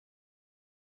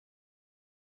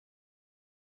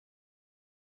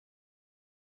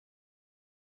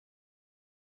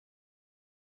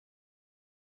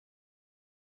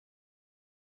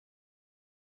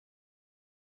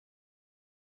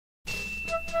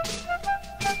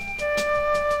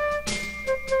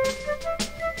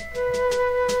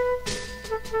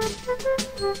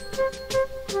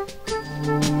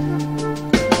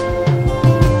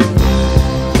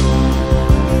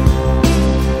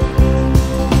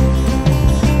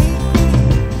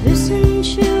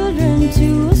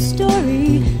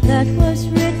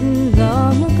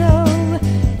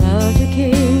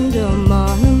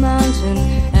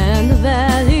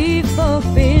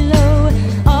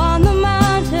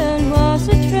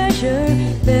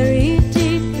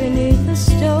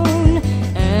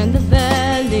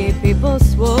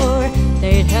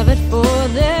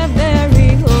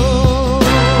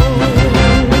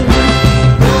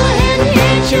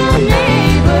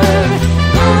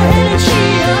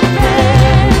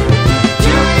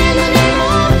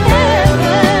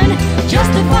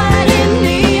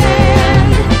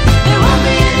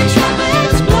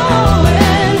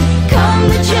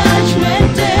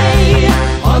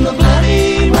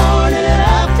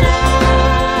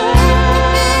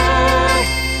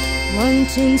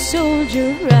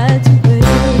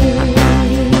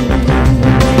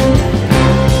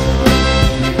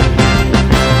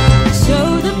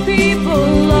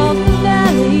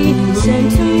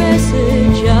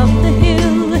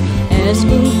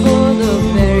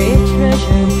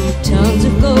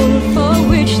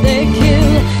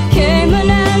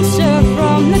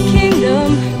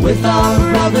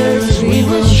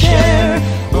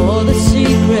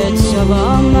of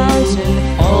our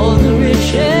mountain, all the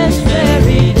riches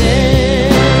buried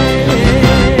there.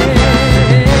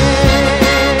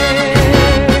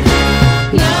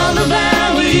 Now the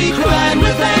valley cried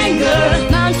with anger,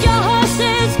 mount your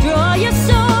horses, draw your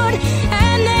sword,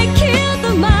 and they killed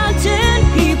the mountain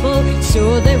people,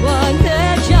 so they won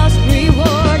their just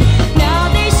reward. Now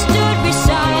they stood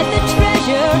beside the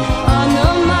treasure on the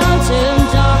mountain,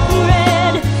 dark and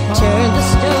red, turned the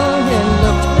stone and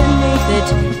looked beneath it.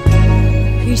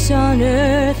 Peace on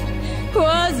earth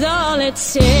was all it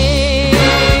said.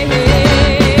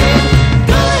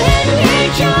 Go ahead and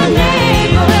hate your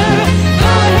neighbor, go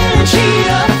ahead and cheat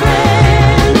a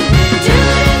friend, do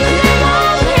it in the name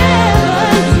of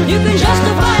heaven, you can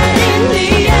justify it in the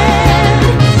end.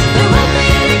 There won't be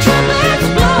any trumpets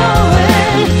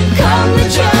blowing come the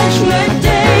judgment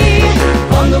day,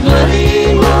 on the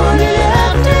bloody morning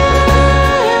after.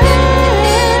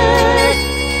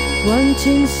 One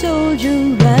tin soldier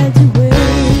rides away.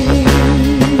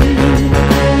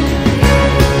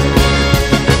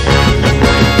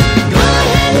 Go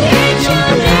ahead and hate your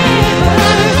neighbor,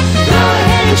 go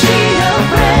ahead and cheat a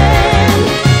friend,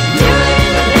 do it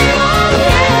in the name of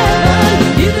heaven,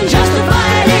 you can justify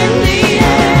it in the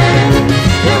end.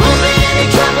 There won't be any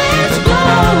trumpets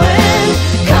blowing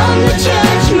come the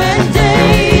judgment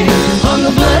day, on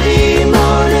the bloody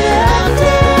morning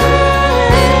after.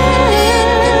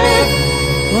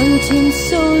 One tin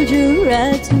soldier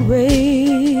rides away.